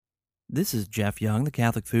This is Jeff Young, the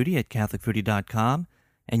Catholic Foodie at CatholicFoodie.com,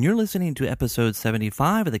 and you're listening to episode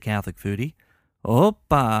 75 of the Catholic Foodie.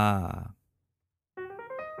 Opa!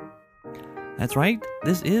 That's right,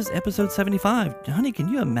 this is episode 75. Honey, can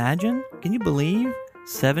you imagine? Can you believe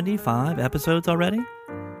 75 episodes already?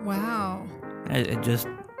 Wow. It just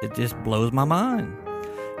blows my mind.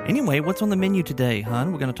 Anyway, what's on the menu today,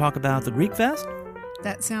 hon? We're going to talk about the Greek Fest.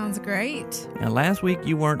 That sounds great. Now, last week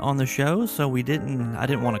you weren't on the show, so I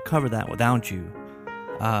didn't want to cover that without you.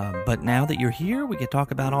 But now that you're here, we could talk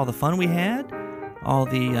about all the fun we had, all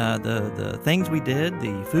the things we did,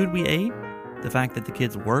 the food we ate, the fact that the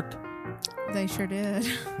kids worked. They sure did.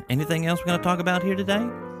 Anything else we're going to talk about here today?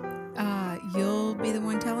 You'll be the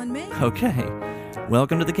one telling me. Okay.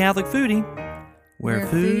 Welcome to the Catholic Foodie, where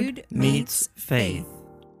food meets faith.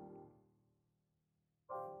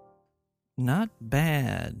 Not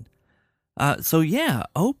bad. So yeah,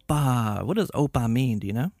 opa. What does opa mean? Do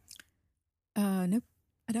you know? Nope,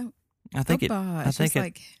 I don't. I think opa, I think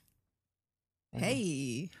like,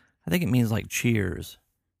 hey. I think it means like cheers.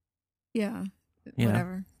 Yeah. You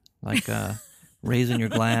Whatever. Know, like raising your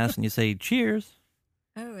glass and you say cheers.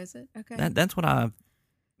 Oh, is it? Okay. That's what I've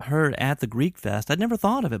heard at the Greek Fest. I'd never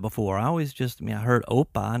thought of it before. I always I heard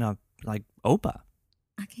opa and I'm like opa.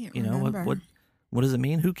 I can't remember. What does it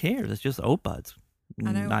mean? Who cares? It's just opa. It's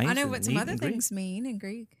nice. I know what some other things mean in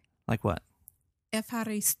Greek. Like what?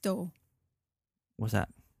 Efharisto. What's that?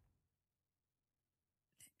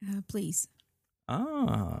 Please.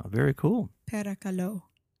 Ah, very cool. Parakalo.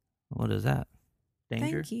 What is that?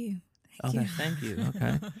 Danger? Thank you. Thank you.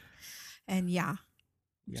 Okay. And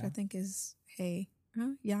which I think is hey.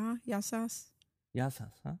 Huh? Yasas.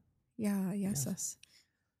 Yasas, huh? Yeah, yasas.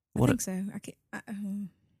 What I think so. I can't.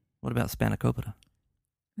 What about spanakopita?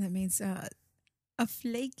 That means a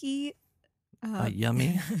flaky,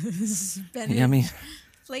 yummy, spinach, yummy,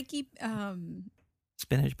 flaky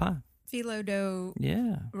spinach pie. phyllo dough.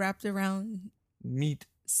 Yeah, wrapped around meat.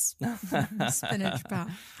 Spinach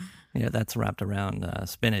pie. Yeah, that's wrapped around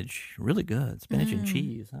spinach. Really good. Spinach and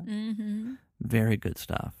cheese. Huh? Mm-hmm. Very good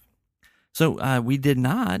stuff. So we did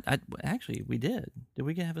not. Actually, we did. Did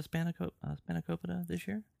we have a spanakopita this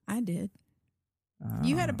year? I did.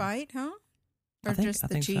 You had a bite, huh? Or just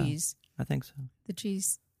the cheese? So. I think so. The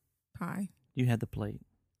cheese pie. You had the plate.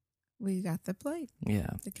 We got the plate.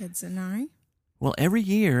 Yeah. The kids and I. Well, every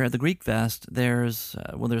year at the Greek Fest, there's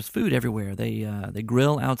food everywhere. They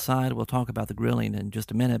grill outside. We'll talk about the grilling in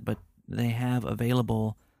just a minute, but they have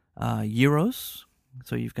available gyros.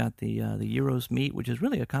 So you've got the gyros meat, which is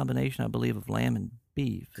really a combination, I believe, of lamb and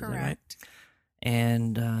beef. Correct. Is that right?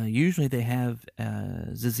 And usually they have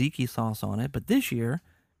tzatziki sauce on it, but this year,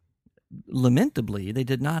 lamentably, they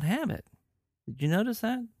did not have it. Did you notice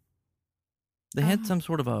that? They had some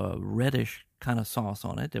sort of a reddish kind of sauce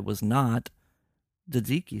on it. It was not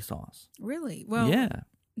tzatziki sauce. Really? Well, yeah.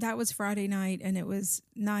 That was Friday night, and it was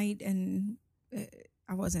night, and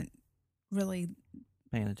I wasn't really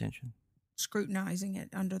paying attention, scrutinizing it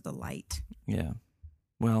under the light. Yeah.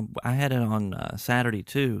 Well, I had it on Saturday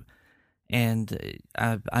too. And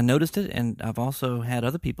I noticed it, and I've also had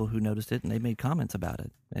other people who noticed it, and they made comments about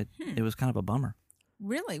it. It was kind of a bummer.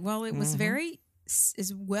 Really? Well, it was very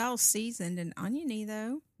is well seasoned and oniony,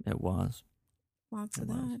 though. It was. Lots of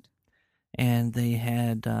that. And they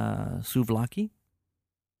had souvlaki.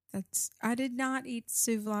 I did not eat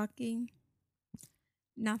souvlaki.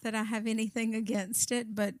 Not that I have anything against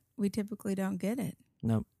it, but we typically don't get it.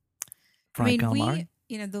 Nope. Fried calamari?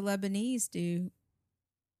 The Lebanese do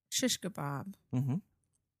shish kebab,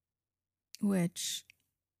 which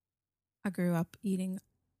I grew up eating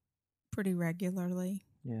pretty regularly.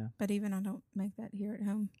 Yeah. But even I don't make that here at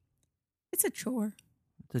home. It's a chore.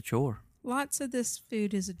 It's a chore. Lots of this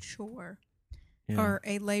food is a chore yeah. or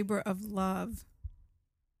a labor of love.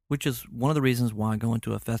 Which is one of the reasons why going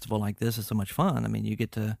to a festival like this is so much fun. I mean, you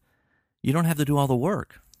don't have to do all the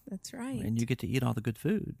work. That's right. And you get to eat all the good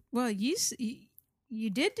food. Well, you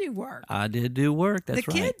did do work. I did do work. That's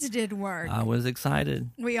right. The kids did work. I was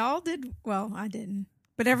excited. We all did. Well, I didn't.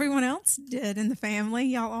 But everyone else did in the family.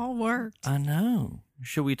 Y'all all worked. I know.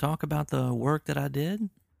 Should we talk about the work that I did?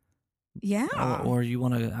 Yeah. Or you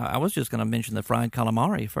want to... I was just going to mention the fried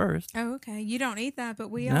calamari first. Oh, okay. You don't eat that, but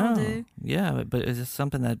we all do. Yeah, but it's just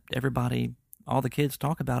something that all the kids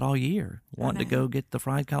talk about all year. Wanting to go get the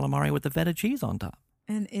fried calamari with the feta cheese on top.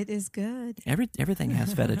 And it is good. Everything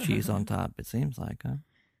has feta cheese on top, it seems like, huh?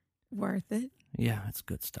 Worth it. Yeah, it's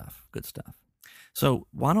good stuff. Good stuff. So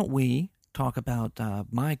why don't we talk about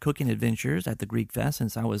my cooking adventures at the Greek Fest,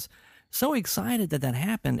 since I was so excited that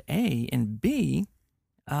happened, A, and B,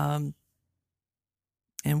 and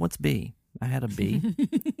what's B? I had a B.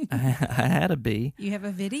 I had a B. You have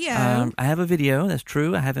a video. I have a video. That's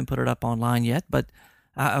true. I haven't put it up online yet, but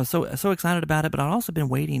I was so excited about it. But I've also been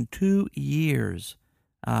waiting 2 years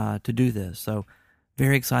to do this. So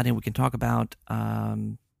very exciting. We can talk about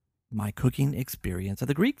my cooking experience at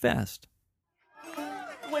the Greek Fest.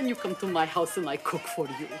 When you come to my house and I cook for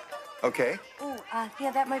you. Okay. Oh,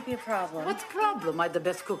 yeah, that might be a problem. What's the problem? I'm the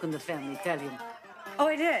best cook in the family, tell him. Oh,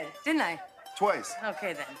 I did, didn't I? Twice.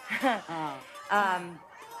 Okay, then.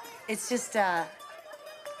 It's just, yeah.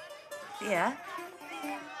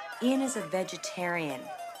 Ian is a vegetarian.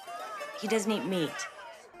 He doesn't eat meat.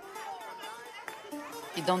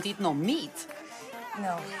 He don't eat no meat.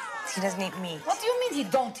 No, he doesn't eat meat. What do you mean he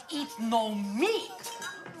don't eat no meat?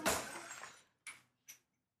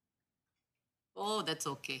 Oh, that's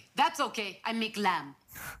okay. That's okay. I make lamb.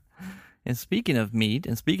 And speaking of meat,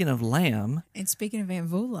 and speaking of lamb, and speaking of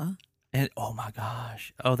Anvula, and oh my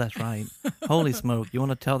gosh, oh that's right, holy smoke! You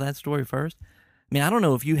want to tell that story first? I mean, I don't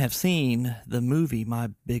know if you have seen the movie My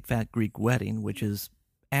Big Fat Greek Wedding, which is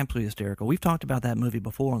absolutely hysterical. We've talked about that movie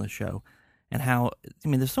before on the show, and how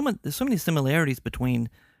there's so many similarities between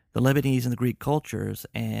the Lebanese and the Greek cultures,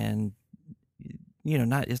 and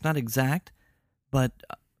it's not exact, but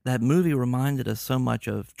that movie reminded us so much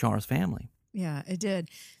of Char's family. Yeah, it did.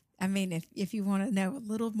 I mean, if you want to know a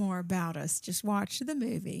little more about us, just watch the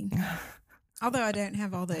movie. Although I don't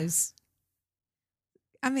have all those.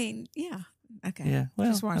 I mean, yeah. Okay. Yeah.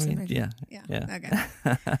 Well, just watch the movie. Yeah.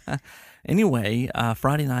 Okay. Anyway,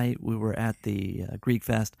 Friday night we were at the Greek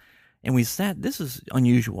Fest, and we sat. This is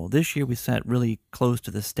unusual. This year we sat really close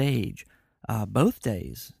to the stage, both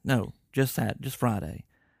days. No, just Friday,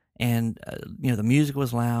 and the music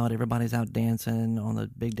was loud. Everybody's out dancing on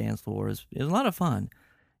the big dance floors. It was a lot of fun.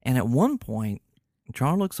 And at one point,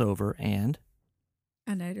 Char looks over and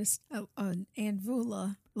I noticed an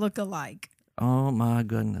Anvula look-alike. Oh my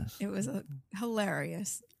goodness! It was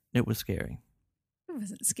hilarious. It was scary. It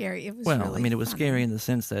wasn't scary. It was it was funny. scary in the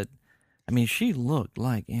sense that, she looked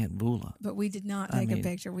like Aunt Vula. But we did not take a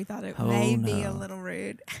picture. We thought it may be a little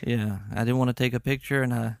rude. Yeah, I didn't want to take a picture,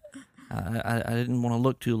 and I didn't want to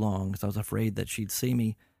look too long because I was afraid that she'd see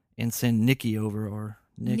me and send Nikki over or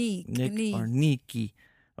Nick or Nikki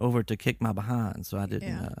over to kick my behind. So I didn't.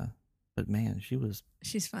 Yeah. But man, she's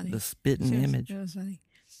funny. The spitting image. It was funny.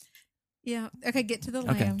 Yeah. Okay, get to the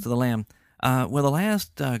lamb. Okay, so the lamb. The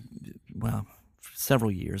last,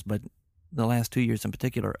 several years, but the last 2 years in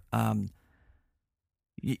particular, I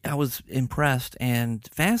was impressed and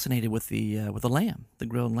fascinated with the lamb, the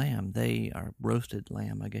grilled lamb. They are roasted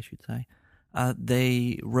lamb, I guess you'd say.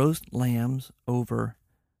 They roast lambs over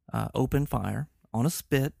open fire on a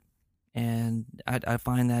spit, and I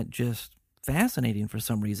find that just fascinating for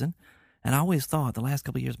some reason. And I always thought, the last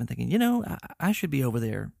couple of years, I've been thinking, I should be over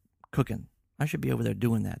there cooking. I should be over there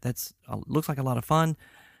doing that. That's looks like a lot of fun.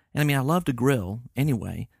 And I love to grill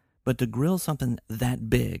anyway, but to grill something that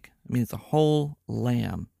big, it's a whole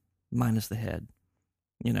lamb minus the head,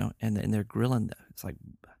 and they're grilling. It's like,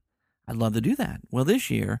 I'd love to do that. Well, this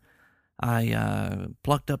year, I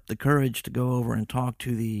plucked up the courage to go over and talk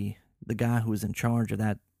to the guy who was in charge of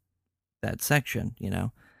that section.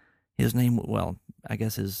 His name, I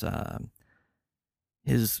guess his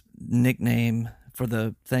nickname for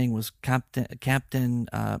the thing was Captain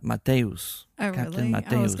Mateus. Oh, really? Captain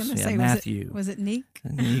Mateus. I was going to say, Matthew. Was it Nick?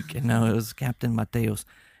 Nick. No, it was Captain Mateus.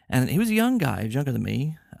 And he was a young guy. He was younger than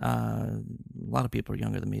me. A lot of people are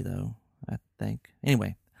younger than me, though, I think.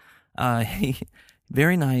 Anyway, he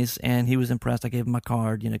very nice, and he was impressed. I gave him my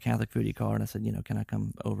card, Catholic Foodie card. And I said, can I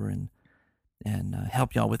come over and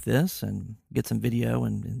help y'all with this and get some video?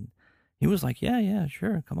 And he was like, yeah,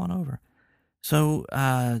 sure, come on over. So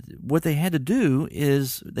what they had to do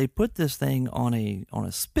is they put this thing on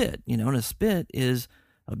a spit, and a spit is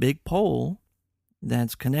a big pole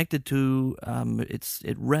that's connected to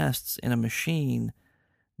it rests in a machine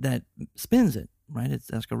that spins it, right?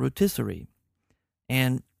 That's like a rotisserie.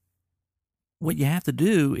 And what you have to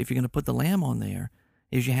do if you're going to put the lamb on there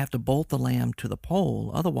is you have to bolt the lamb to the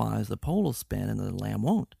pole. Otherwise, the pole will spin and the lamb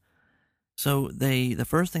won't. So the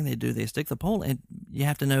first thing they do, they stick the pole, and you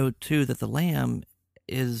have to know too that the lamb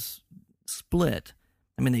is split.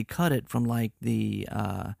 They cut it from like the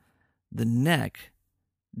neck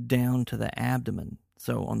down to the abdomen.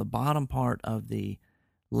 So on the bottom part of the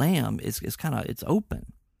lamb it's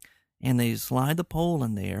open, and they slide the pole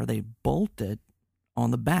in there. They bolt it on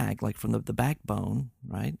the back, like from the backbone,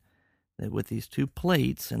 right? With these two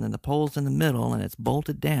plates, and then the pole's in the middle, and it's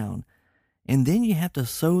bolted down. And then you have to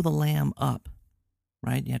sew the lamb up,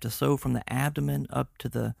 right? You have to sew from the abdomen up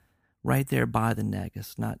to right there by the neck.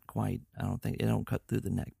 It's not quite, I don't think, it don't cut through the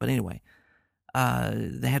neck. But anyway,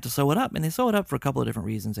 they have to sew it up, and they sew it up for a couple of different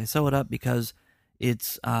reasons. They sew it up because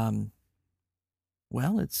it's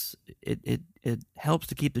it helps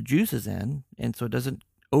to keep the juices in, and so it doesn't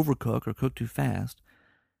overcook or cook too fast,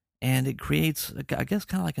 and it creates, I guess,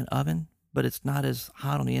 kind of like an oven, but it's not as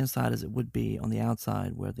hot on the inside as it would be on the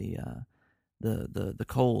outside where the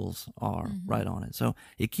coals are right on it. So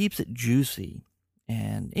it keeps it juicy.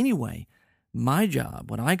 And anyway, my job,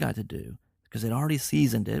 what I got to do, because they'd already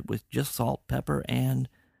seasoned it with just salt, pepper, and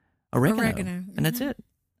oregano. And that's it.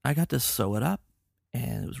 I got to sew it up,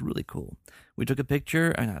 and it was really cool. We took a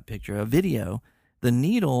video. The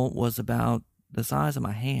needle was about the size of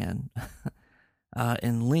my hand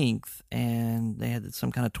in length, and they had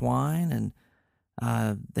some kind of twine, and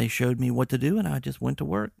they showed me what to do, and I just went to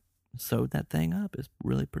work, sewed that thing up. It's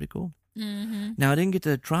really pretty cool. Now, I didn't get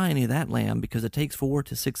to try any of that lamb because it takes 4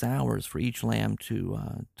 to 6 hours for each lamb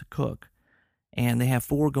to cook, and they have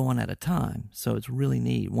 4 going at a time, so it's really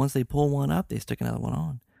neat. Once they pull one up, they stick another one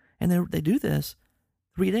on, and they do this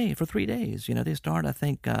for 3 days. You know, they start, I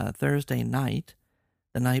think, Thursday night,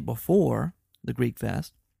 the night before the Greek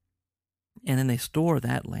Fest, and then they store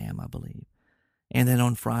that lamb, I believe. And then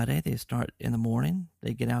on Friday, they start in the morning.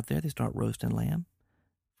 They get out there, they start roasting lamb.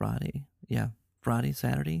 Friday,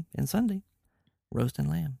 Saturday, and Sunday, roasting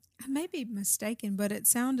lamb. I may be mistaken, but it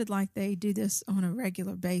sounded like they do this on a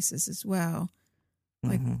regular basis as well,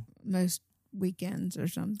 like most weekends or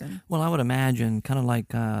something. Well, I would imagine kind of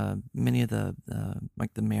like many of the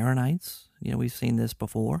Maronites. You know, we've seen this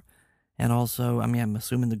before. And also, I mean, I'm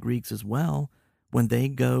assuming the Greeks as well, when they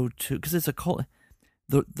go to, because it's a cult,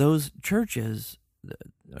 those churches,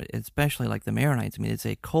 especially like the Maronites, I mean, it's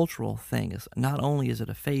a cultural thing. It's not only is it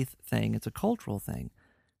a faith thing, it's a cultural thing.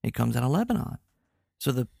 It comes out of Lebanon.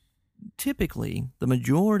 So typically, the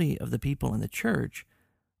majority of the people in the church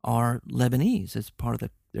are Lebanese. It's part of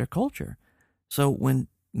their culture. So when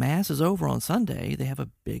Mass is over on Sunday, they have a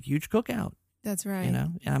big, huge cookout. That's right. You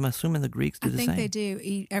know, and I'm assuming the Greeks do the same. I think they do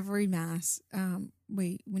eat every Mass.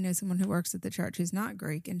 We know someone who works at the church who's not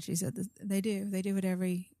Greek, and she said that they do. They do it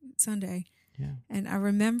every Sunday. Yeah. And I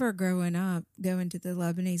remember growing up going to the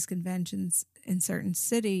Lebanese conventions in certain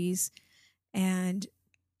cities, and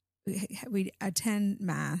we'd attend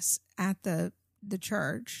Mass at the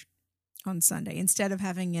church on Sunday instead of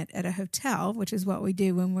having it at a hotel, which is what we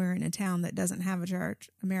do when we're in a town that doesn't have a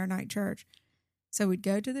church, a Maronite church. So we'd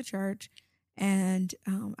go to the church, and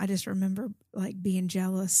I just remember like being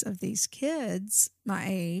jealous of these kids my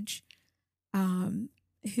age,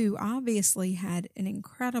 who obviously had an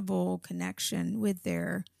incredible connection with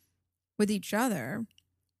each other,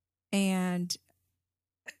 and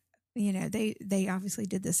you know they obviously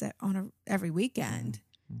did this every weekend.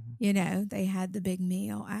 You know, they had the big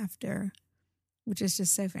meal after, which is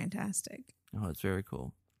just so fantastic. Oh, it's very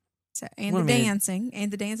cool. So the dancing,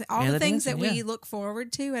 all the things that we look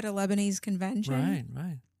forward to at a Lebanese convention,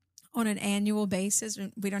 right, on an annual basis.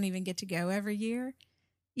 We don't even get to go every year.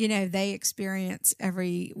 You know, they experience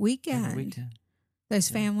every weekend. Those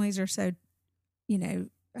families are so, you know,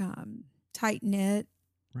 tight knit,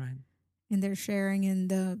 right, and they're sharing in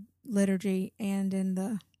the liturgy and in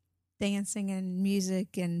the dancing and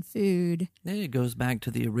music and food. It goes back to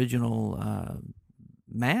the original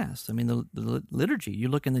Mass. I mean, the liturgy. You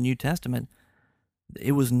look in the New Testament,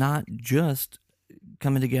 it was not just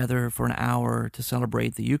coming together for an hour to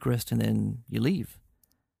celebrate the Eucharist and then you leave,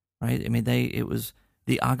 right? I mean, it was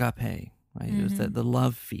the agape, right? It was the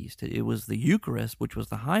love feast. It was the Eucharist, which was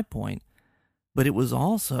the high point, but it was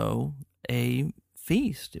also a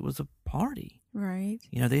feast. It was a party. Right.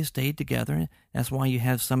 You know, they stayed together. That's why you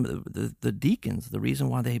have some of the deacons. The reason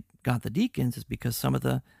why they got the deacons is because some of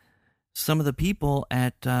the people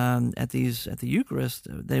at the Eucharist,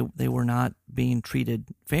 they were not being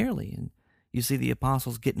treated fairly. And you see the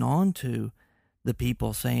apostles getting on to the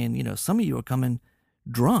people saying, you know, some of you are coming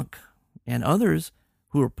drunk, and others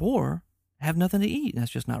who are poor have nothing to eat, and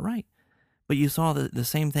that's just not right. But you saw the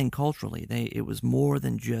same thing culturally. It was more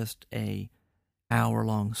than just a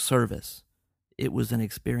hour-long service. It was an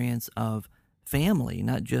experience of family,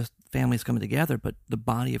 not just families coming together, but the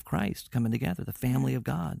body of Christ coming together, the family of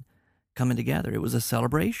God coming together. It was a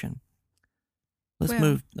celebration. Let's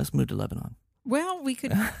move to Lebanon. Well, we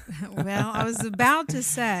could. Well, I was about to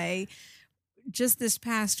say, just this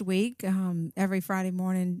past week, every Friday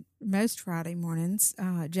morning, most Friday mornings,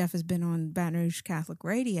 Jeff has been on Baton Rouge Catholic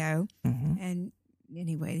Radio, and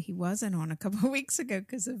anyway, he wasn't on a couple of weeks ago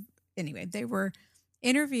they were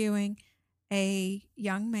interviewing a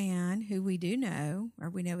young man who we do know, or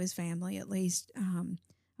we know his family at least,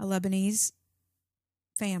 a Lebanese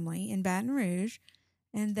family in Baton Rouge,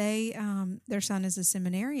 and they their son is a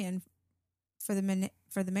seminarian for the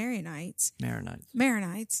Maronites.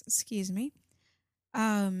 Maronites. Excuse me.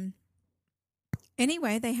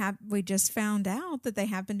 Anyway, we just found out that they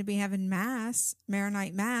happen to be having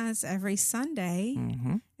Maronite Mass every Sunday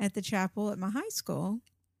at the chapel at my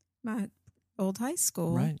old high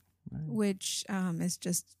school. Right. Which is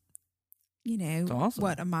just, It's awesome.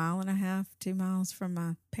 what, 1.5 miles, 2 miles from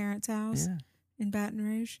my parents' house in Baton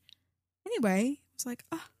Rouge. Anyway, it's like,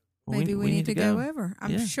 maybe we need to go over.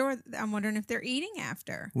 I'm wondering if they're eating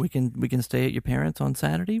after. We can stay at your parents on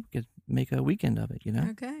Saturday. We could make a weekend of it,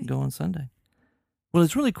 Okay. Go on Sunday. Well,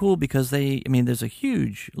 it's really cool because there's a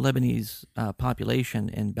huge Lebanese population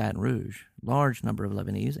in Baton Rouge, large number of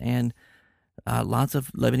Lebanese, and lots of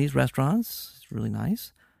Lebanese restaurants. It's really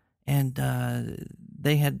nice. And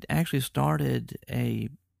they had actually started a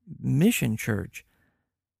mission church,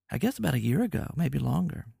 I guess about a year ago, maybe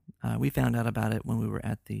longer. We found out about it when we were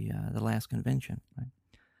at the last convention. Right?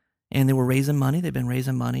 And they were raising money. They've been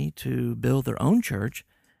raising money to build their own church.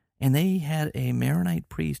 And they had a Maronite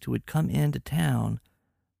priest who would come into town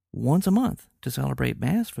once a month to celebrate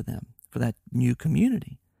Mass for them, for that new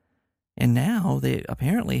community. And now they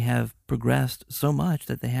apparently have progressed so much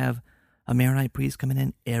that they have a Maronite priest coming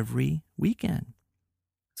in every weekend.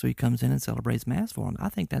 So he comes in and celebrates Mass for them. I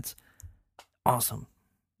think that's awesome.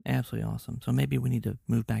 Absolutely awesome. So maybe we need to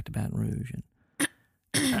move back to Baton Rouge.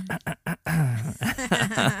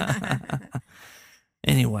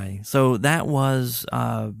 Anyway, so that was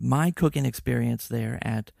my cooking experience there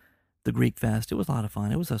at the Greek Fest. It was a lot of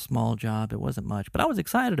fun. It was a small job. It wasn't much, but I was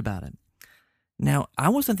excited about it. Now, I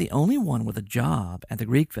wasn't the only one with a job at the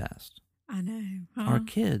Greek Fest. I know. Huh? Our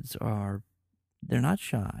kids they're not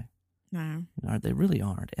shy. No. They really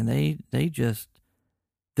aren't. And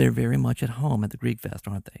they're very much at home at the Greek Fest,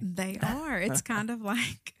 aren't they? They are. It's kind of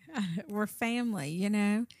like we're family,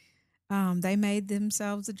 They made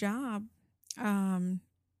themselves a job.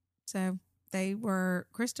 So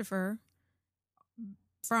Christopher,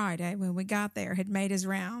 Friday when we got there, had made his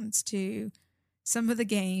rounds to some of the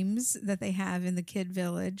games that they have in the Kid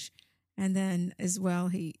Village. And then as well,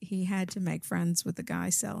 he had to make friends with the guy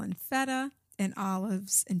selling feta and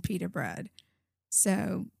olives and pita bread.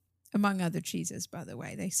 So, among other cheeses, by the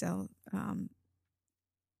way, they sell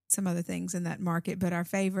some other things in that market. But our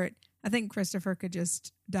favorite, I think Christopher could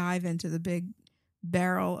just dive into the big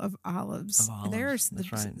barrel of olives. There's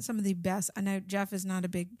some of the best. I know Jeff is not a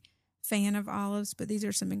big fan of olives, but these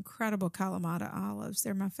are some incredible Kalamata olives.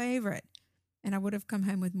 They're my favorite. And I would have come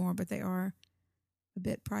home with more, but they are a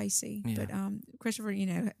bit pricey. Yeah. But Christopher,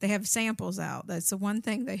 they have samples out. That's the one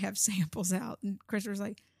thing, they have samples out. And Christopher's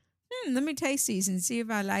like, let me taste these and see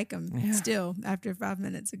if I like them. Yeah. Still, after 5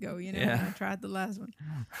 minutes ago, when I tried the last one.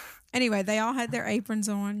 Anyway, they all had their aprons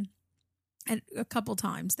on. And a couple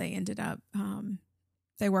times they ended up,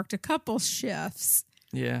 they worked a couple shifts.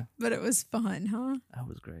 Yeah. But it was fun, huh? That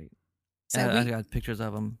was great. So I got pictures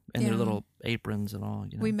of them in their little aprons and all.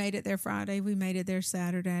 We made it there Friday. We made it there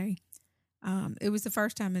Saturday. It was the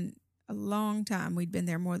first time in a long time we'd been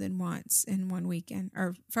there more than once in one weekend.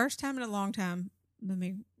 Or first time in a long time,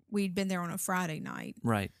 we'd been there on a Friday night.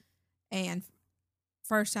 Right. And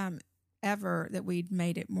first time ever that we'd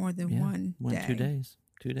made it more than one day. 2 days.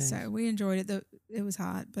 2 days. So we enjoyed it. It was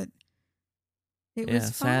hot, but it was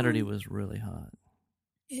fun. Saturday was really hot.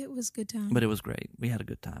 It was a good time. But it was great. We had a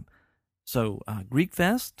good time. So, Greek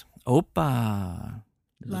Fest, Opa.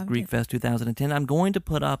 This is Greek Fest 2010. I'm going to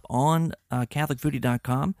put up on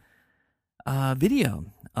CatholicFoodie.com a video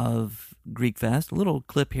of Greek Fest, a little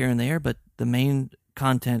clip here and there, but the main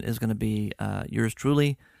content is going to be yours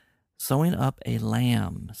truly sewing up a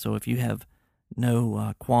lamb. So if you have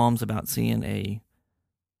no qualms about seeing a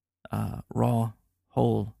raw,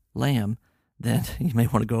 whole lamb, then you may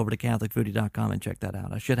want to go over to CatholicFoodie.com and check that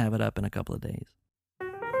out. I should have it up in a couple of days.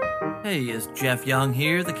 Hey, it's Jeff Young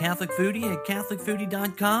here, the Catholic Foodie at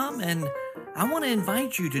CatholicFoodie.com, and I want to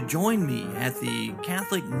invite you to join me at the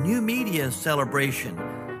Catholic New Media Celebration,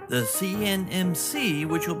 the CNMC,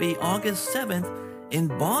 which will be August 7th in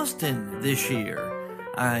Boston this year.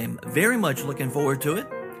 I'm very much looking forward to it,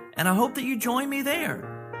 and I hope that you join me there.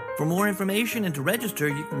 For more information and to register,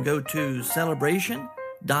 you can go to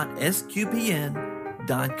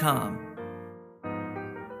celebration.sqpn.com.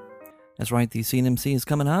 That's right, the CNMC is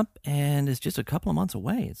coming up, and it's just a couple of months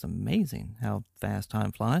away. It's amazing how fast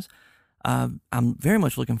time flies. I'm very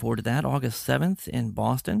much looking forward to that, August 7th in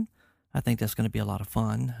Boston. I think that's going to be a lot of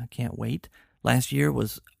fun. I can't wait. Last year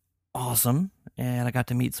was awesome, and I got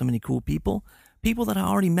to meet so many cool people that I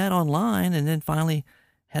already met online and then finally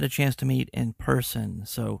had a chance to meet in person.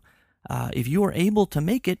 So if you are able to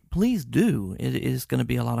make it, please do. It is going to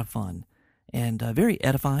be a lot of fun. and very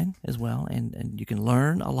edifying as well. And you can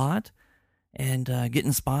learn a lot and get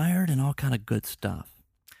inspired and all kind of good stuff.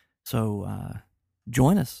 So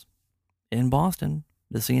join us in Boston,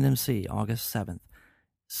 the CNMC, August 7th.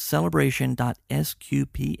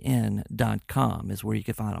 Celebration.sqpn.com is where you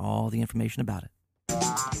can find all the information about it.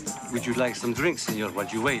 Would you like some drinks, senor? While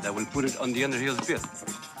you wait, I will put it on the Underhill's bill.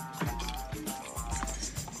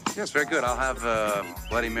 Yes, very good. I'll have a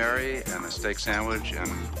Bloody Mary and a steak sandwich and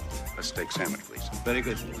a steak sandwich, please. Very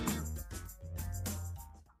good.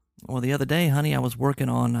 Well, the other day, honey, I was working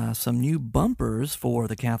on some new bumpers for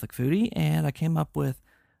the Catholic Foodie, and I came up with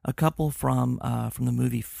a couple from the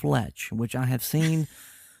movie Fletch, which I have seen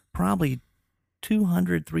probably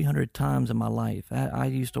 200, 300 times in my life. I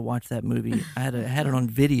used to watch that movie. I had it on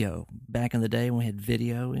video back in the day when we had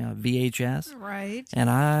video, VHS. Right. And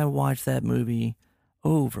I watched that movie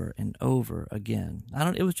over and over again.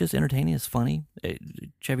 It was just entertaining. It's funny.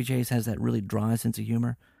 Chevy Chase has that really dry sense of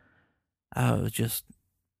humor. I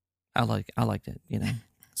liked it,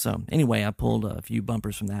 So anyway, I pulled a few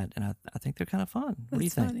bumpers from that, and I think they're kind of fun. What do you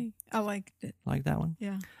think? Funny. I liked it. Like that one?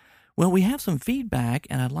 Yeah. Well, we have some feedback,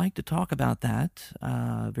 and I'd like to talk about that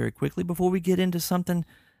very quickly before we get into something,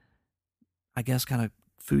 I guess, kind of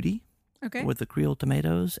foodie. Okay. With the Creole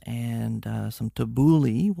tomatoes and some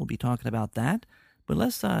tabouli. We'll be talking about that. But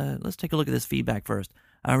let's take a look at this feedback first.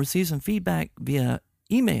 I received some feedback via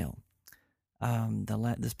email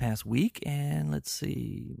this past week, and let's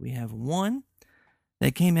see. We have one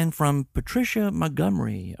that came in from Patricia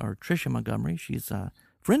Montgomery, or Tricia Montgomery. She's a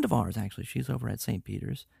friend of ours, actually. She's over at St.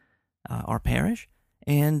 Peter's, our parish.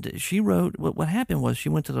 And she wrote, what happened was she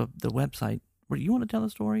went to the website. You want to tell the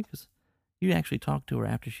story? Because you actually talked to her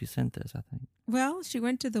after she sent this, I think. Well, she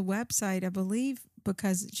went to the website, I believe,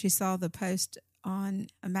 because she saw the post on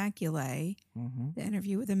Immaculée, the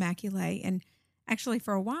interview with Immaculée. And actually,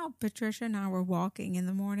 for a while, Patricia and I were walking in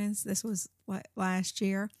the mornings. This was last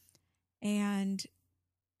year. And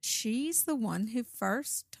she's the one who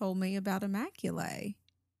first told me about Immaculée.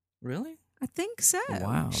 Really? I think so.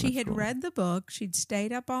 Wow. She had cool. read the book. She'd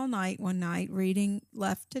stayed up all night one night reading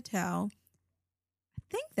Left to Tell. I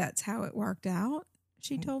think that's how it worked out,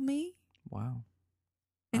 she told me. Wow.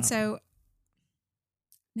 And so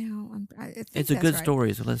now I think it's a that's good right.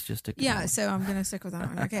 story, so let's just stick to that one. So I'm going to stick with that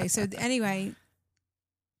one. Okay, so anyway,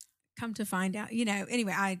 come to find out,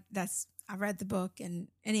 anyway, I read the book, and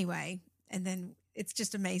anyway, and then it's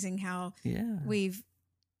just amazing how we've,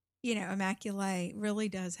 Immaculée really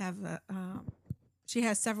does have she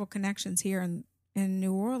has several connections here in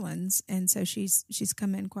New Orleans, and so she's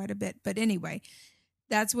come in quite a bit. But anyway,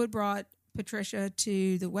 that's what brought Patricia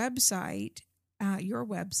to the website, your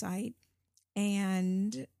website,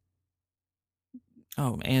 and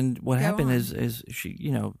and what happened is she,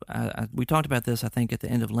 we talked about this, I think, at the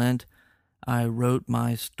end of Lent. I wrote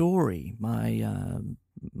my story, my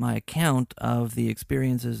account of the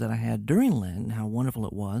experiences that I had during Lent and how wonderful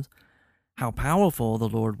it was, how powerful the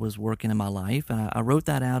Lord was working in my life. And I wrote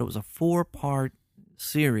that out. It was a 4-part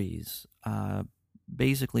series,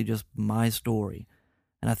 basically just my story.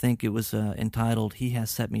 And I think it was entitled, He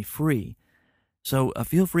Has Set Me Free. So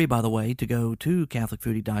feel free, by the way, to go to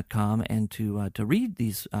CatholicFoodie.com and to read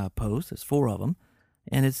these posts. There's 4 of them.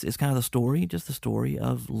 And it's kind of the story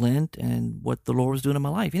of Lent and what the Lord was doing in my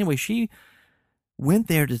life. Anyway, she went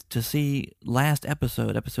there to see last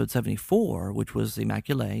episode 74, which was the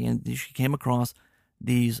Immaculée, and she came across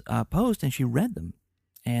these posts and she read them.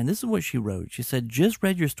 And this is what she wrote. She said, "Just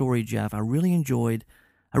read your story, Jeff. I really enjoyed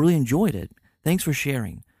it. Thanks for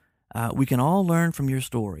sharing. We can all learn from your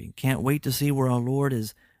story. Can't wait to see where our Lord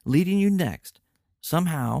is leading you next.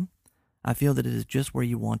 Somehow, I feel that it is just where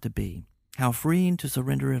you want to be. How freeing to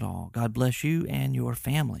surrender it all. God bless you and your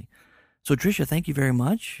family." So, Tricia, thank you very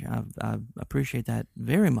much. I appreciate that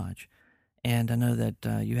very much. And I know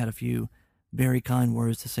that you had a few very kind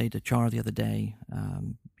words to say to Char the other day.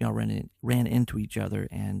 Y'all ran into each other,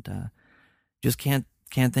 and just can't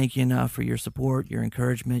thank you enough for your support, your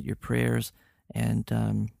encouragement, your prayers. And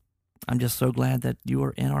I'm just so glad that you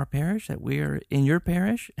are in our parish, that we are in your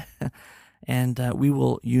parish, and we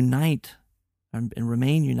will unite and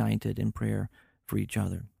remain united in prayer for each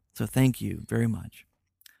other. So thank you very much.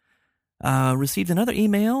 Received another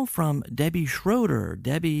email from Debbie Schroeder.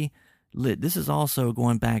 Debbie, this is also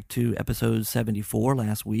going back to episode 74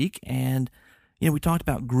 last week, and we talked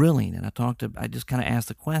about grilling, and I just kind of asked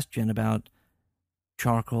the question about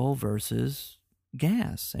charcoal versus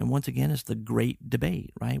gas, and once again, it's the great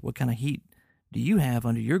debate, right? What kind of heat do you have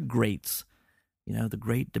under your grates? The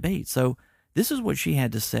great debate. So this is what she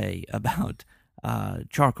had to say about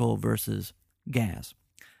charcoal versus gas.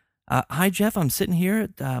 Hi, Jeff. I'm sitting here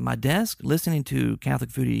at my desk listening to Catholic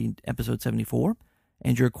Foodie episode 74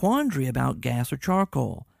 and your quandary about gas or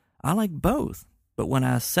charcoal. I like both, but when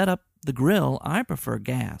I set up the grill, I prefer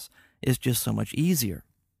gas. It's just so much easier.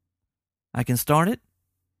 I can start it,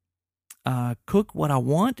 cook what I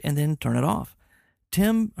want, and then turn it off.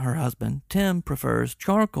 Tim, her husband, Tim prefers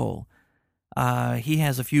charcoal. He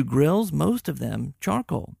has a few grills, most of them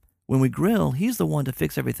charcoal. When we grill, he's the one to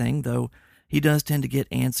fix everything, though he does tend to get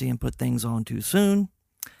antsy and put things on too soon.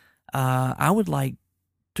 I would like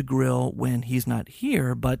to grill when he's not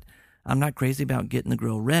here, but I'm not crazy about getting the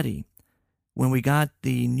grill ready. When we got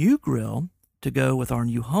the new grill to go with our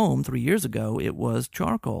new home 3 years ago, it was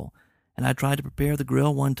charcoal. And I tried to prepare the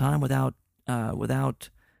grill one time without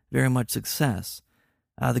very much success.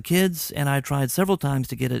 The kids and I tried several times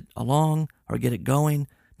to get it along or get it going,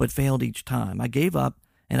 but failed each time. I gave up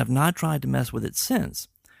and have not tried to mess with it since.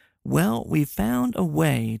 Well, we found a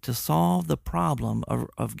way to solve the problem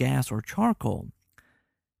of gas or charcoal.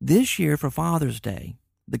 This year for Father's Day,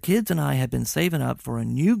 the kids and I have been saving up for a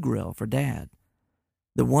new grill for Dad.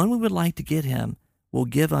 The one we would like to get him will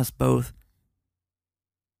give us both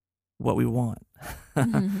what we want.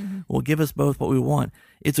 Will give us both what we want.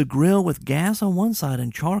 It's a grill with gas on one side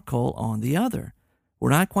and charcoal on the other.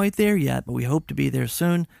 We're not quite there yet, but we hope to be there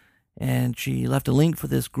soon. And she left a link for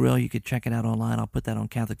this grill. You could check it out online. I'll put that on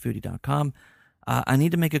CatholicFoodie.com. I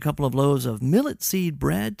need to make a couple of loaves of millet seed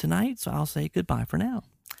bread tonight, so I'll say goodbye for now.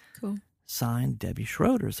 Cool. Signed, Debbie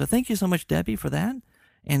Schroeder. So thank you so much, Debbie, for that.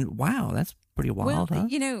 And wow, that's pretty wild, huh?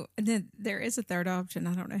 You know, there is a third option.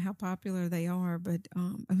 I don't know how popular they are, but I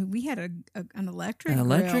mean, we had an electric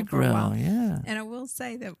grill for a while. Yeah. And I will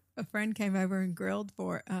say that a friend came over and grilled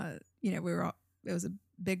for, it was a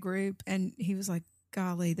big group, and he was like,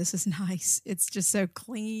 golly, this is nice. It's just so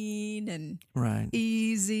clean and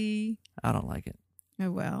easy. I don't like it.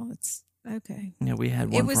 Oh, well, it's okay. Yeah, we had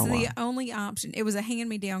one It was for a while. the only option. It was a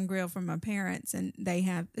hand-me-down grill from my parents, and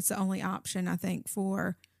it's the only option, I think,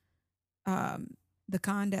 for the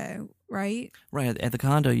condo, right? Right. At the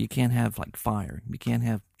condo, you can't have like fire. You can't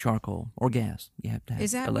have charcoal or gas. You have to have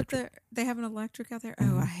Is that electric. what they have an electric out there?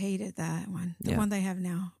 Oh, I hated that one. The one they have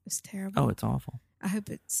now is terrible. Oh, it's awful. I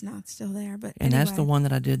hope it's not still there. But And anyway. that's the one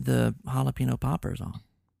that I did the jalapeno poppers on.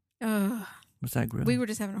 What's that grill? We were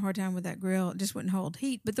just having a hard time with that grill. It just wouldn't hold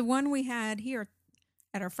heat. But the one we had here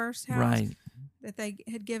at our first house that they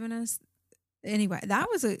had given us, anyway, I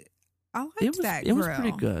liked that grill. It was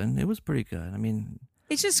pretty good. It was pretty good. I mean,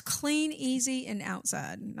 it's just clean, easy, and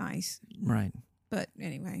outside nice. Right. But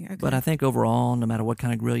anyway, okay. But I think overall, no matter what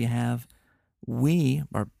kind of grill you have,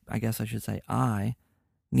 I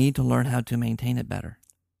need to learn how to maintain it better.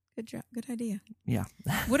 Good job. Good idea. Yeah.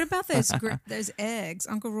 What about those eggs?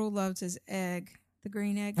 Uncle Rule loves his egg, the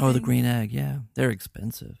green egg. Oh, the thing. green egg. Yeah, they're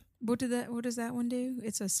expensive. What does that one do?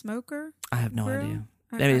 It's a smoker. I have no grill? idea.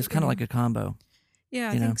 It's kind of like a combo.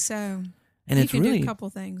 Yeah, I think so. And you it's can really do a couple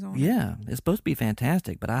things on it. Yeah, it's supposed to be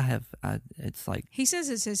fantastic, but it's like he says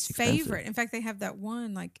it's his expensive. favorite. In fact, they have that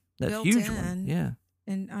one that built huge in. one. Yeah.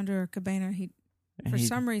 And under a cabana, for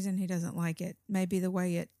some reason he doesn't like it. Maybe the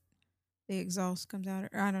way the exhaust comes out,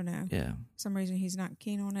 or I don't know. Yeah. For some reason he's not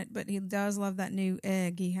keen on it, but he does love that new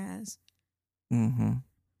egg he has. Mm-hmm.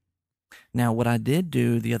 Now, what I did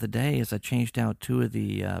do the other day is I changed out 2 of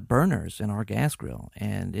the burners in our gas grill,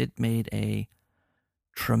 and it made a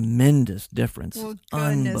tremendous difference. Well,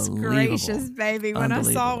 goodness gracious, baby. When I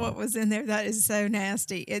saw what was in there, that is so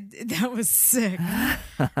nasty. That was sick.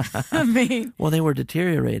 I mean. Well, they were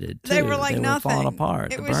deteriorated, too. They were like nothing. Were falling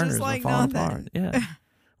apart. It the was burners just like were falling nothing. apart. Yeah.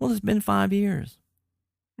 Well, it's been 5 years.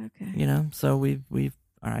 Okay. So we've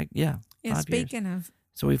all right, yeah. Yeah, 5 years. speaking of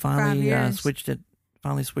So we finally 5 years. switched it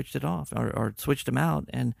off or switched them out,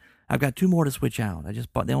 and I've got 2 more to switch out.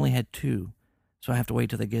 They only had 2. So I have to wait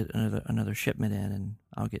till they get another shipment in, and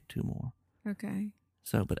I'll get 2 more. Okay.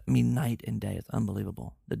 So, but I mean, night and day, it's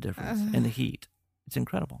unbelievable, the difference. And the heat. It's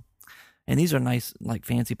incredible. And these are nice, like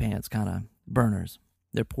fancy pants kind of burners.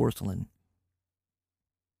 They're porcelain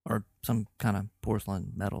or some kind of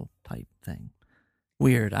porcelain metal type thing.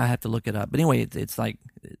 Weird. I have to look it up. But anyway, it's like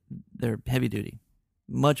they're heavy duty.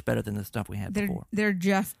 Much better than the stuff we had before. They're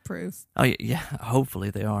Jeff proof. Oh, yeah. Hopefully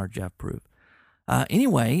they are Jeff proof.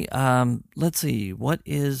 Anyway, let's see.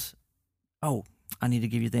 I need to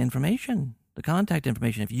give you the information, the contact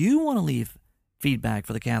information. If you want to leave feedback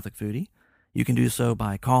for the Catholic Foodie, you can do so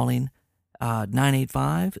by calling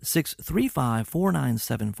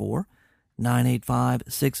 985-635-4974,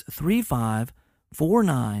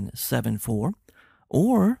 985-635-4974,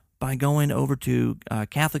 or by going over to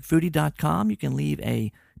CatholicFoodie.com. You can leave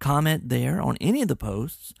a comment there on any of the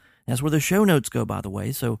posts, That's where the show notes go, by the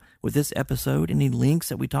way. So with this episode, any links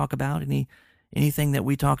that we talk about, anything that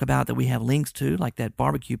we talk about that we have links to, like that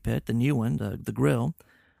barbecue pit, the new one, the grill,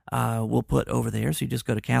 we'll put over there. So you just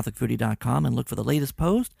go to CatholicFoodie.com and look for the latest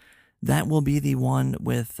post. That will be the one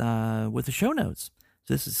with the show notes.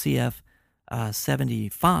 So this is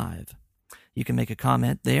CF75. You can make a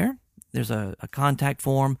comment there. There's a contact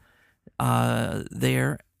form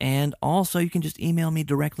there. And also you can just email me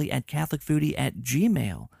directly at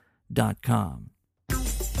catholicfoodie@gmail.com.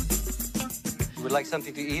 You would like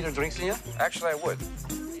something to eat or drink, senor? Actually, I would.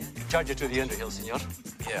 Charge it to the Underhill, senor.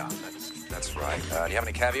 Yeah, that's right. Do you have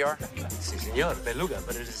any caviar? Si, senor. Beluga,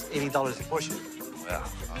 but it is $80 a portion. Well,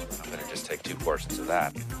 I better just take 2 portions of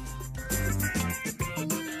that.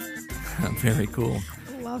 Very cool.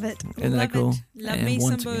 Love it. Isn't that cool? Love And me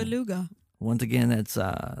some once again- beluga. Once again, that's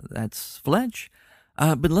Fletch.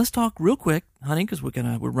 But let's talk real quick, honey, because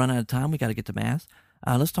we're running out of time. We got to get to Mass.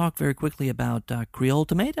 Let's talk very quickly about Creole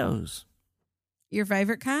tomatoes. Your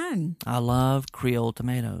favorite kind. I love Creole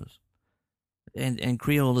tomatoes. And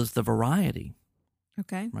Creole is the variety,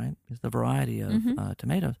 Okay. right? It's the variety of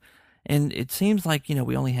tomatoes. And it seems like,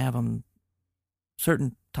 we only have them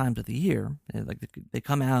certain times of the year. Like they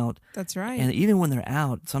come out. That's right. And even when they're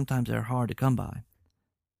out, sometimes they're hard to come by.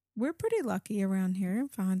 We're pretty lucky around here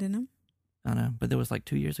finding them. I know, but there was like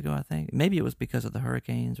 2 years ago, I think. Maybe it was because of the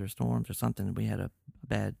hurricanes or storms or something. We had a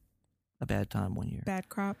bad time one year. Bad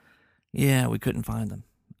crop. Yeah, we couldn't find them.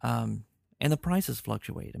 And the prices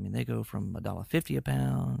fluctuate. I mean, they go from $1.50 a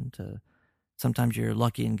pound to sometimes you're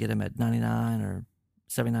lucky and get them at 99 or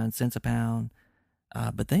 79 cents a pound.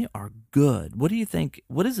 But they are good. What do you think?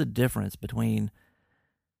 What is the difference between,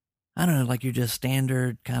 I don't know, like your just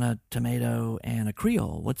standard kind of tomato and a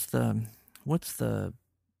Creole? What's the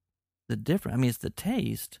difference? I mean, it's the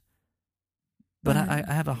taste, but I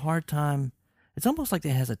have a hard time. It's almost like it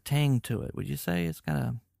has a tang to it. Would you say it's kind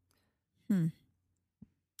of?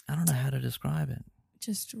 I don't know how to describe it.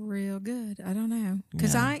 Just real good. I don't know.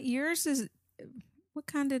 Because yours is, what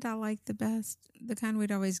kind did I like the best? The kind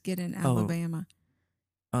we'd always get in Alabama.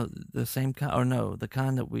 Oh, the same kind, or no, the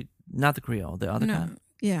kind that not the Creole, the other kind?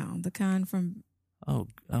 Yeah, the kind from. Oh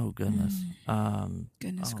goodness.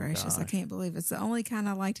 Goodness gracious. Gosh. I can't believe it's the only kind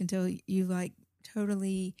I liked until you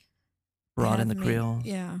totally. Brought in the me. Creole?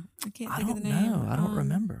 Yeah. I can't I think don't of the name. know. I don't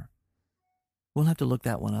remember. We'll have to look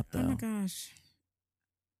that one up, though. Oh my gosh.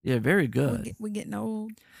 Yeah, very good. We're getting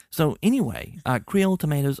old. So anyway, Creole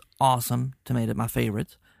tomatoes, awesome tomato, my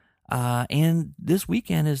favorites. And this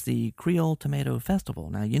weekend is the Creole Tomato Festival.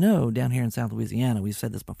 Now, down here in South Louisiana, we've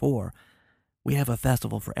said this before, we have a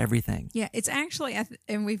festival for everything. Yeah, it's actually,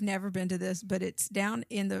 and we've never been to this, but it's down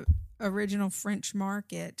in the original French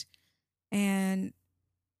Market and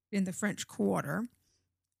in the French Quarter.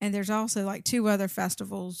 And there's also like 2 other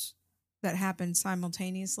festivals that happen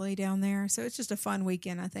simultaneously down there. So it's just a fun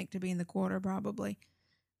weekend, I think, to be in the Quarter probably.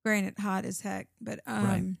 Granted, hot as heck. But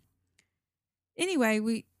Right. Anyway,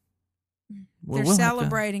 they're we'll have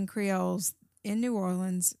celebrating Creoles in New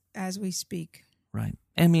Orleans as we speak. Right.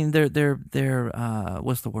 I mean, they're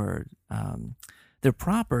what's the word? They're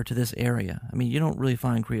proper to this area. I mean, you don't really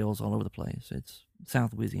find Creoles all over the place. It's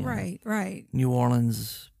South Louisiana. Right. New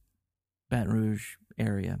Orleans, Baton Rouge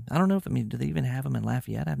area. I don't know do they even have them in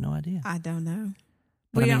Lafayette? I have no idea. I don't know.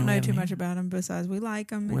 But We I mean, don't we know have too them much here. about them besides we like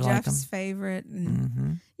them. We like Jeff's 'em. favorite.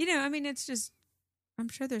 And, Mm-hmm. it's just, I'm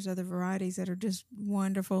sure there's other varieties that are just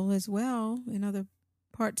wonderful as well in other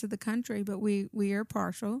parts of the country, but we are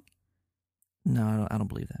partial No, I don't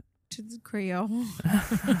believe that. to the Creole.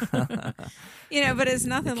 But it's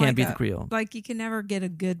nothing It like can't be the Creole. Like you can never get a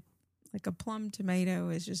good, like a plum tomato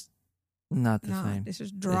is just Not the not. same. It's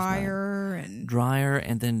just not. drier and Drier,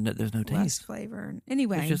 and then there's no less taste. flavor. And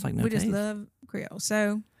anyway, It's just like no we just taste. love Creole.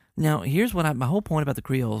 So Now, here's what my whole point about the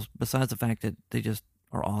Creoles, besides the fact that they just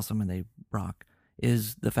are awesome and they rock,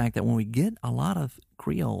 is the fact that when we get a lot of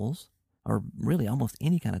Creoles, or really almost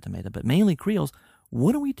any kind of tomato, but mainly Creoles,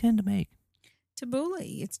 what do we tend to make?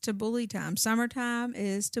 tabouli. It's tabouli time. Summertime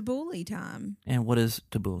is tabouli time. And what is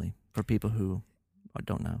tabouleh for people who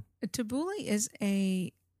don't know? Tabouli is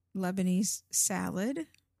a Lebanese salad.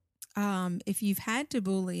 If you've had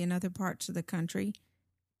tabouli in other parts of the country,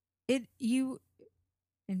 and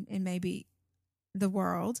maybe the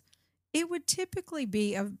world, it would typically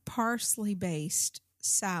be a parsley-based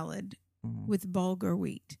salad with bulgur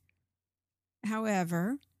wheat.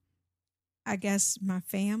 However, I guess my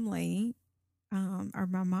family, or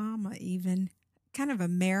my mama even, kind of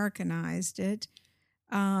Americanized it,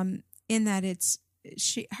 in that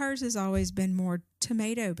hers has always been more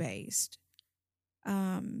tomato based.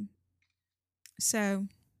 So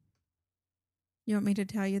You want me to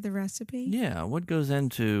tell you the recipe? Yeah, what goes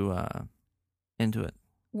into it?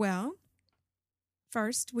 Well,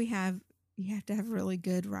 first you have to have really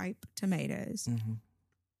good ripe tomatoes.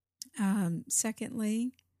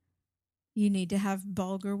 Secondly, you need to have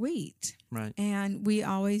bulgur wheat. Right. And we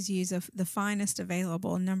always use the finest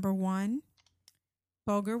available. Number one,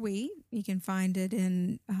 bulgur wheat. You can find it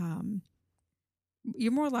in,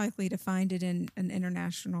 you're more likely to find it in an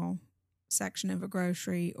international section of a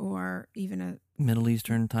grocery or even a Middle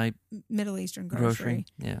Eastern type Middle Eastern grocery.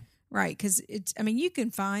 Yeah. Right, because you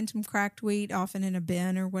can find some cracked wheat often in a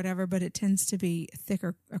bin or whatever, but it tends to be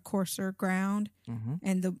thicker, a coarser ground.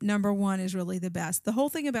 And the number one is really the best. The whole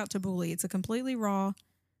thing about tabouli, it's a completely raw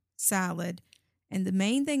salad. And the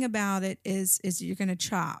main thing about it is you're going to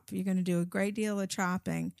chop. You're going to do a great deal of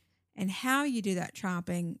chopping. And how you do that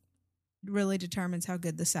chopping really determines how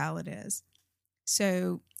good the salad is.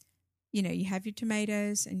 So, you have your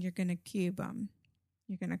tomatoes and you're going to cube them.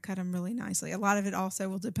 You're going to cut them really nicely. A lot of it also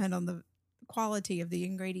will depend on the quality of the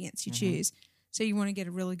ingredients you choose. So you want to get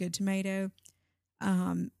a really good tomato.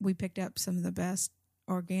 We picked up some of the best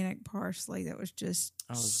organic parsley that was just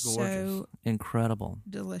so incredible,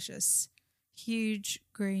 delicious. Huge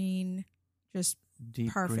green, just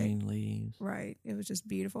deep perfect green leaves. Right. It was just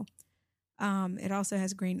beautiful. It also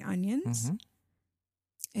has green onions.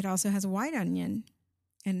 It also has a white onion.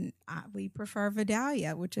 And we prefer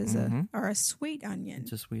Vidalia, which is a sweet onion.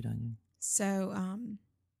 It's a sweet onion. So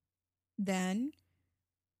then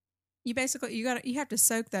you basically you have to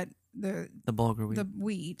soak the bulgur wheat, the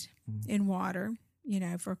wheat in water,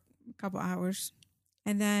 for a couple hours,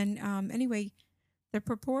 and then anyway, the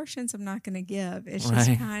proportions I'm not going to give. It's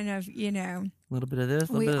just kind of a little bit of this,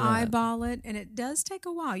 a little we bit of that. eyeball it, and it does take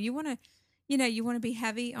a while. You want to. You want to be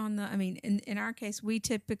heavy on the, in our case, we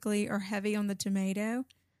typically are heavy on the tomato,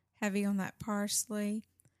 heavy on that parsley,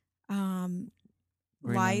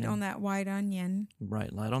 light on that white onion.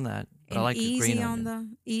 Right, light on that. But and I like the green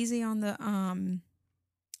onion. Easy on the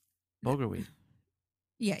bulgur wheat.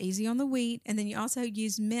 Yeah, easy on the wheat. And then you also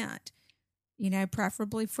use mint,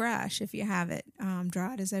 preferably fresh if you have it.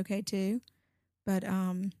 Dried is okay too. But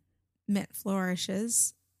mint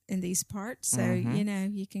flourishes in these parts. So,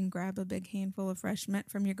 you can grab a big handful of fresh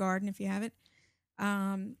mint from your garden if you have it.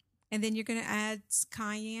 And then you're going to add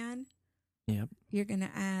cayenne. Yep. You're going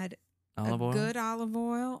to add good olive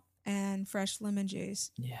oil and fresh lemon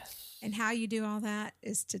juice. Yes. And how you do all that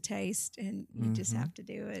is to taste, and you just have to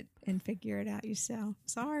do it and figure it out yourself.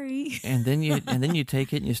 Sorry. And then you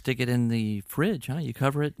take it and you stick it in the fridge, huh? You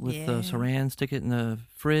cover it with saran, stick it in the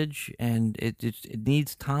fridge, and it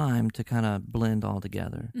needs time to kind of blend all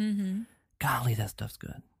together. Golly, that stuff's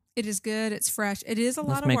good. It is good. It's fresh. It is a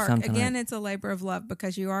lot of work. Again, it's a labor of love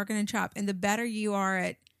because you are going to chop, and the better you are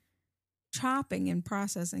at chopping and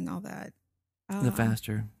processing all that, the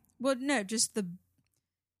faster. Well, no, just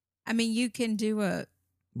you can do a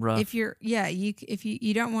rough. If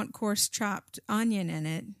you don't want coarse chopped onion in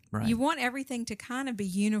it, right. You want everything to kind of be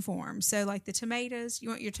uniform. So like the tomatoes, you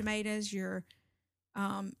want your tomatoes, your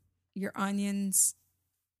onions,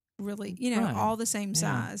 really, right. all the same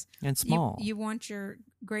size and small. You want your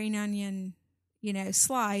green onion,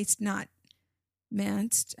 sliced, not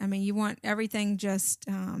minced. You want everything just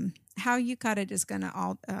how you cut it is going to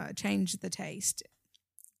all change the taste.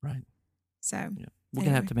 Right. So we're going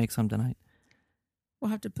to have to make some tonight. We'll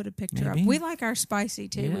have to put a picture Maybe. up. We like our spicy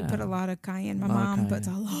too. Yeah. We put a lot of cayenne. My mom puts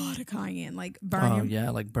a lot of cayenne, like burn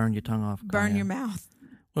your tongue off. Burn your mouth.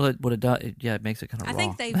 Well, it does. It makes it kind of raw. I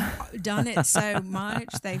think they've done it so much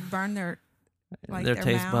they've burned their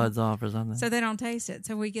taste mouth, buds off or something, so they don't taste it.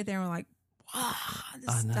 So we get there and we're like, wow,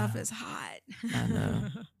 this stuff is hot. I know.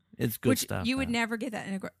 It's good stuff. You would never get that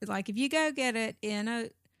in like if you go get it in a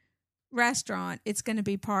restaurant, it's going to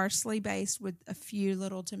be parsley based with a few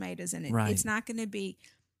little tomatoes in it. Right. It's not going to be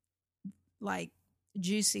like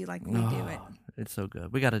juicy like we do it. It's so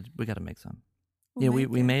good. We got to make some. We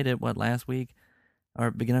made it last week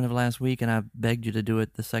or beginning of last week, and I begged you to do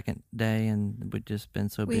it the second day, and we've just been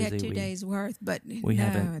so busy. We had 2 days worth, but we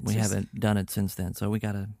haven't done it since then. So we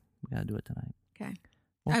gotta do it tonight. Okay.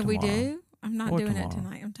 We do. I'm not doing tomorrow. it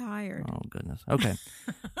tonight. I'm tired. Oh, goodness. Okay.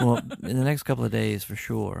 Well, in the next couple of days, for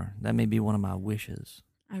sure. That may be one of my wishes.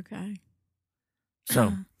 Okay.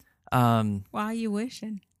 So, why are you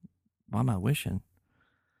wishing? Why am I wishing?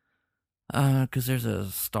 Because there's a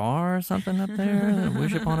star or something up there.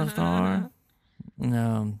 Wish upon a star.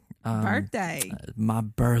 No. Birthday. My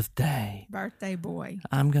birthday. Birthday boy.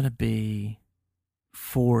 I'm going to be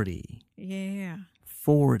 40. Yeah.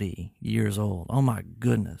 40 years old. Oh, my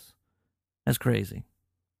goodness. That's crazy.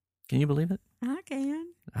 Can you believe it? I can.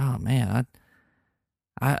 Oh, man.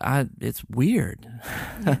 It's weird.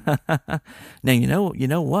 Now, you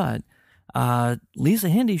know what? Lisa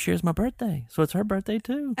Hindy shares my birthday, so it's her birthday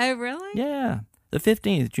too. Oh, really? Yeah, the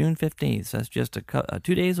 15th, June 15th. So that's just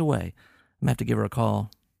 2 days away. I'm gonna have to give her a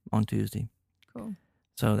call on Tuesday. Cool.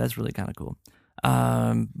 So that's really kind of cool.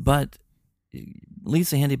 But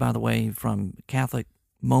Lisa Hindy, by the way, from Catholic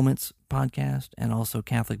Moments podcast and also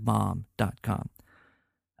CatholicMom.com.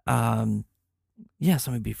 Yes,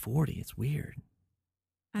 I'm gonna be 40. It's weird.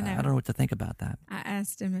 I know. I don't know what to think about that. I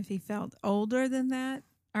asked him if he felt older than that,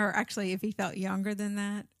 or actually if he felt younger than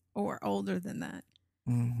that, or older than that.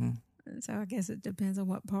 Mm-hmm. So I guess it depends on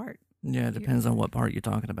what part. Yeah, it depends on what part you're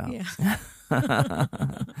talking about. Yeah.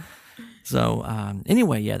 So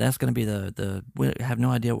anyway, yeah, that's going to be we have no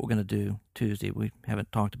idea what we're going to do Tuesday. We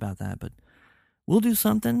haven't talked about that, but we'll do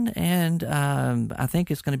something, and I think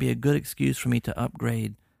it's going to be a good excuse for me to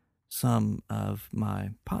upgrade some of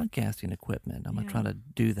my podcasting equipment. I'm going to try to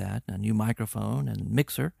do that, a new microphone and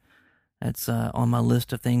mixer. That's on my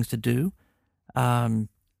list of things to do. I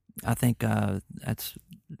think I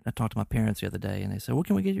talked to my parents the other day, and they said, what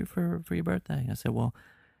can we get you for your birthday? And I said, well,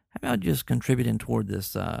 how about just contributing toward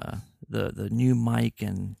this, the new mic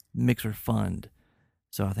and mixer fund?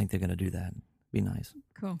 So I think they're going to do that. Be nice.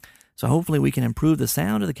 Cool. So hopefully we can improve the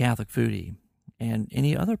sound of the Catholic Foodie and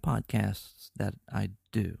any other podcasts that I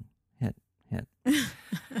do. Hint, hint.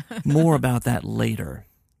 More about that later.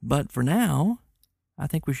 But for now, I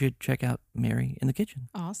think we should check out Mary in the Kitchen.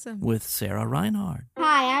 Awesome. With Sarah Reinhard.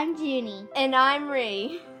 Hi, I'm Junie. And I'm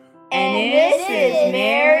Ree. And this is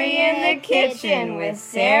Mary in the Kitchen with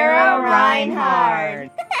Sarah Reinhard.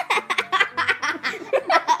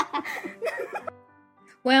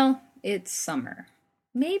 Well, it's summer.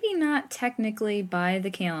 Maybe not technically by the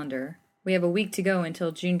calendar. We have a week to go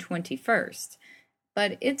until June 21st.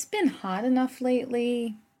 But it's been hot enough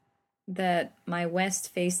lately that my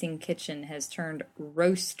west-facing kitchen has turned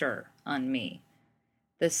roaster on me.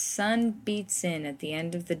 The sun beats in at the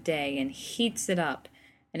end of the day and heats it up,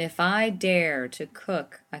 and if I dare to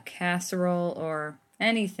cook a casserole or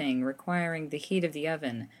anything requiring the heat of the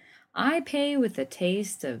oven, I pay with a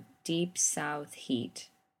taste of deep south heat.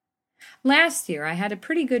 Last year, I had a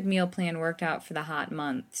pretty good meal plan worked out for the hot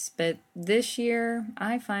months, but this year,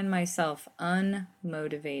 I find myself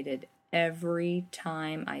unmotivated every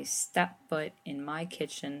time I step foot in my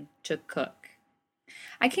kitchen to cook.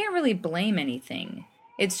 I can't really blame anything.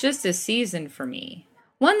 It's just a season for me.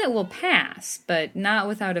 One that will pass, but not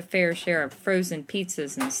without a fair share of frozen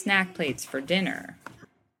pizzas and snack plates for dinner.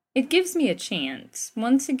 It gives me a chance,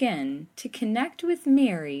 once again, to connect with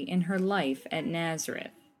Mary in her life at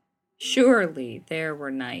Nazareth. Surely there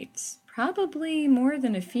were nights, probably more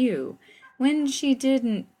than a few, when she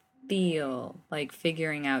didn't feel like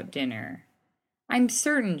figuring out dinner. I'm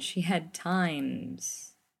certain she had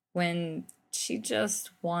times when she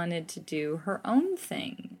just wanted to do her own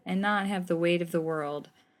thing and not have the weight of the world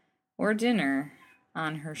or dinner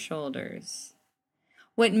on her shoulders.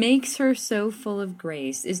 What makes her so full of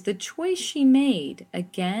grace is the choice she made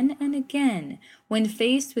again and again when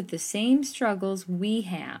faced with the same struggles we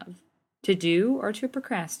have, to do or to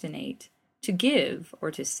procrastinate, to give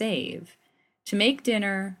or to save, to make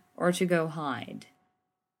dinner or to go hide.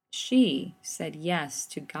 She said yes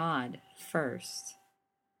to God first.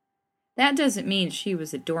 That doesn't mean she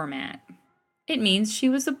was a doormat. It means she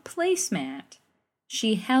was a placemat.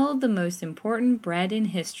 She held the most important bread in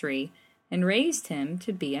history and raised him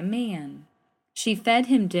to be a man. She fed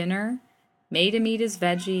him dinner, made him eat his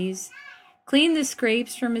veggies, cleaned the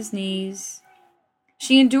scrapes from his knees.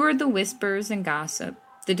 She endured the whispers and gossip,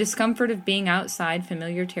 the discomfort of being outside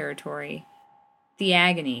familiar territory, the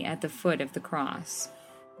agony at the foot of the cross.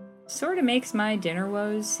 Sort of makes my dinner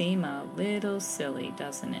woes seem a little silly,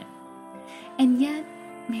 doesn't it? And yet,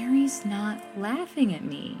 Mary's not laughing at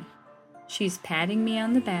me. She's patting me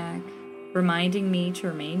on the back, reminding me to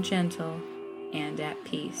remain gentle and at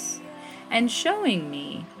peace, and showing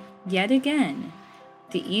me, yet again,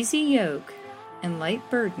 the easy yoke and light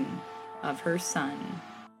burden of her Son.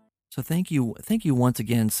 So thank you once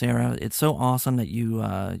again, Sarah. It's so awesome that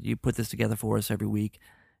you put this together for us every week,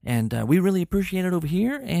 and we really appreciate it over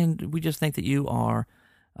here. And we just think that you are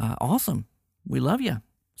awesome. We love you.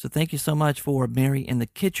 So thank you so much for Mary in the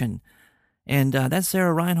Kitchen, and that's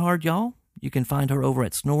Sarah Reinhard, y'all. You can find her over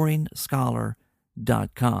at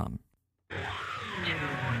snoringscholar.com.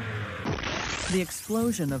 The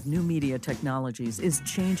explosion of new media technologies is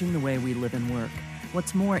changing the way we live and work.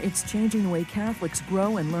 What's more, it's changing the way Catholics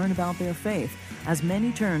grow and learn about their faith, as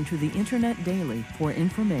many turn to the internet daily for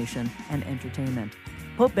information and entertainment.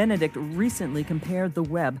 Pope Benedict recently compared the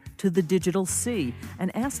web to the digital sea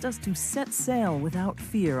and asked us to set sail without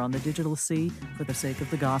fear on the digital sea for the sake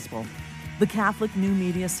of the gospel. The Catholic New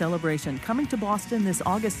Media Celebration, coming to Boston this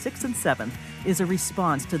August 6th and 7th, is a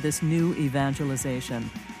response to this new evangelization.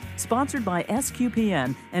 Sponsored by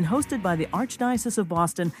SQPN and hosted by the Archdiocese of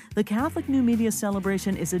Boston, the Catholic New Media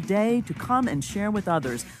Celebration is a day to come and share with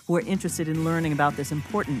others who are interested in learning about this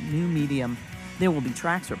important new medium. There will be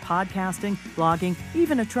tracks for podcasting, blogging,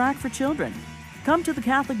 even a track for children. Come to the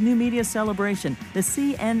Catholic New Media Celebration, the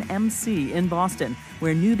CNMC in Boston,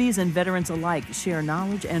 where newbies and veterans alike share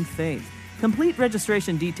knowledge and faith. Complete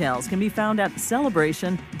registration details can be found at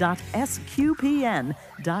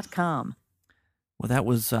celebration.sqpn.com. Well, that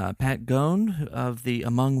was Pat Gone of the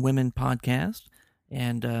Among Women podcast.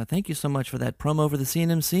 And thank you so much for that promo for the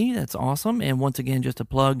CNMC. That's awesome. And once again, just a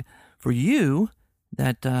plug for you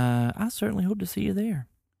that I certainly hope to see you there.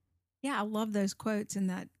 Yeah, I love those quotes in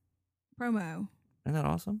that promo. Isn't that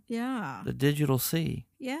awesome? Yeah. The digital sea.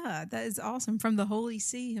 Yeah, that is awesome. From the Holy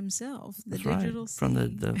See himself. The That's digital right. sea. From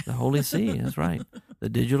the Holy See. That's right. The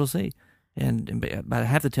digital sea. But I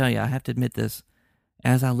have to tell you, I have to admit this.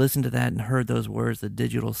 As I listened to that and heard those words, the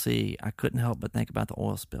digital sea, I couldn't help but think about the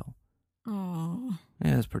oil spill. Oh.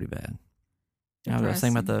 Yeah, that's pretty bad. I was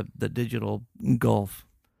thinking about the digital gulf.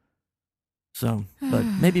 So, but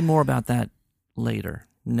maybe more about that later,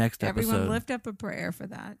 next episode. Everyone lift up a prayer for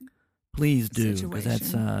that. Please do, because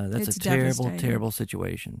that's a terrible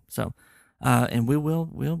situation. So, and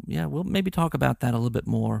we'll maybe talk about that a little bit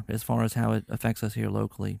more as far as how it affects us here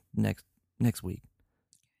locally next week.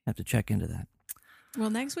 Have to check into that. Well,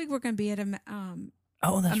 next week we're going to be at that's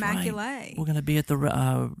Immaculée. Right. We're going to be at the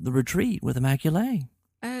retreat with Immaculée.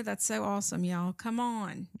 Oh, that's so awesome, y'all! Come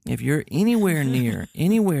on. If you're anywhere near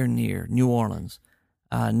New Orleans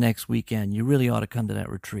next weekend, you really ought to come to that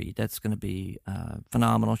retreat. That's going to be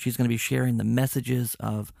phenomenal. She's going to be sharing the messages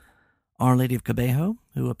of Our Lady of Kibeho,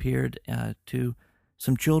 who appeared to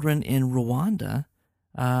some children in Rwanda.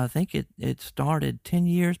 I think it started 10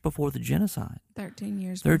 years before the genocide. 13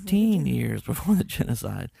 years. 13 years before the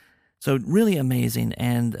genocide. So really amazing,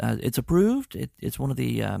 and it's approved. It's one of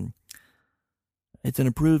the. It's an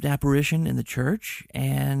approved apparition in the church,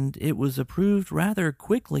 and it was approved rather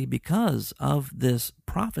quickly because of this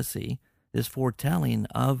prophecy, this foretelling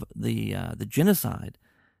of the genocide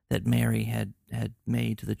that Mary had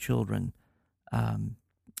made to the children,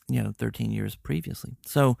 13 years previously.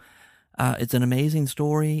 So it's an amazing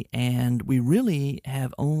story, and we really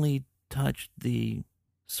have only touched the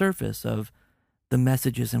surface of the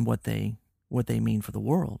messages and what they mean for the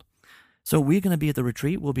world. So we're going to be at the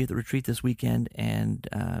retreat. We'll be at the retreat this weekend, and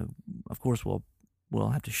of course we'll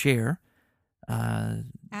have to share.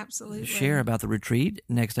 Absolutely. Share about the retreat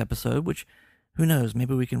next episode. Which, who knows?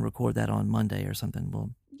 Maybe we can record that on Monday or something.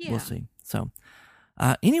 We'll see. So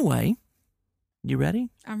anyway, you ready?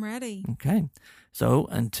 I'm ready. Okay. So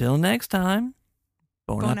until next time,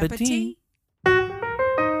 bon appetit.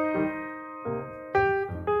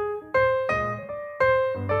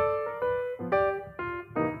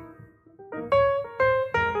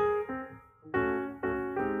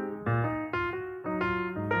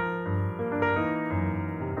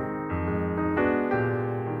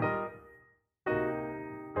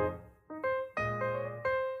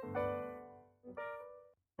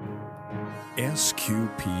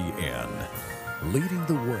 SQPN, leading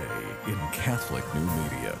the way in Catholic New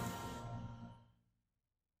Media.